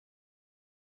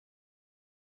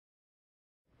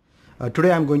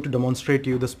Today I'm going to demonstrate to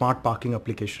you the smart parking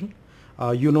application.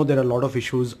 You know there are a lot of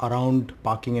issues around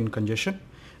parking and congestion.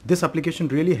 This application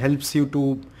really helps you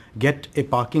to get a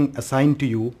parking assigned to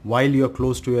you while you're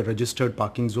close to a registered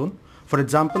parking zone. For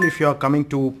example, if you're coming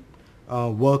to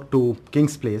work to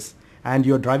King's Place and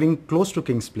you're driving close to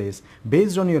King's Place,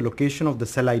 based on your location of the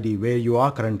cell ID where you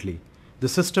are currently, the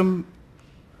system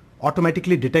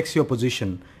automatically detects your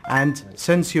position and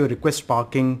sends you a request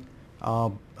parking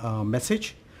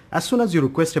message. As soon as you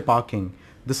request a parking,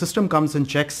 the system comes and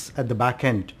checks at the back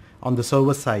end on the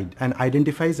server side and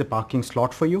identifies a parking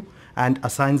slot for you and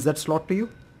assigns that slot to you.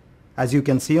 As you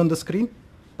can see on the screen,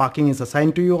 parking is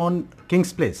assigned to you on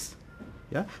King's Place.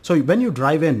 Yeah? So when you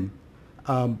drive in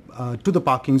to the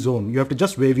parking zone, you have to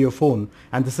just wave your phone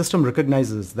and the system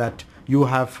recognizes that you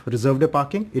have reserved a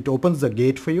parking. It opens the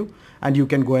gate for you and you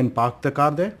can go and park the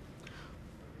car there.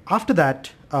 After that,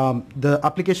 the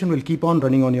application will keep on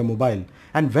running on your mobile,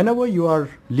 and whenever you are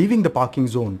leaving the parking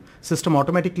zone, system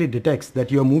automatically detects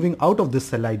that you are moving out of this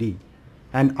cell ID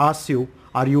and asks you,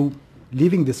 are you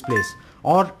leaving this place?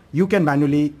 Or you can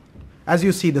manually, as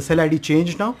you see, the cell ID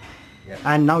changed now,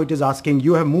 and now it is asking,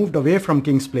 you have moved away from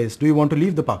King's Place, do you want to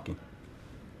leave the parking?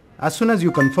 As soon as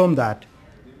you confirm that,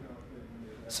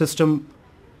 system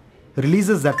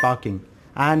releases that parking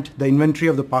and the inventory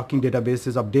of the parking database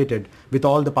is updated with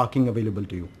all the parking available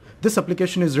to you. This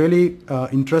application is really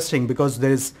interesting because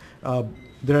there is a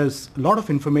lot of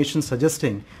information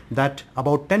suggesting that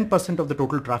about 10% of the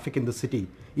total traffic in the city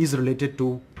is related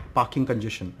to parking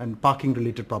congestion and parking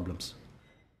related problems.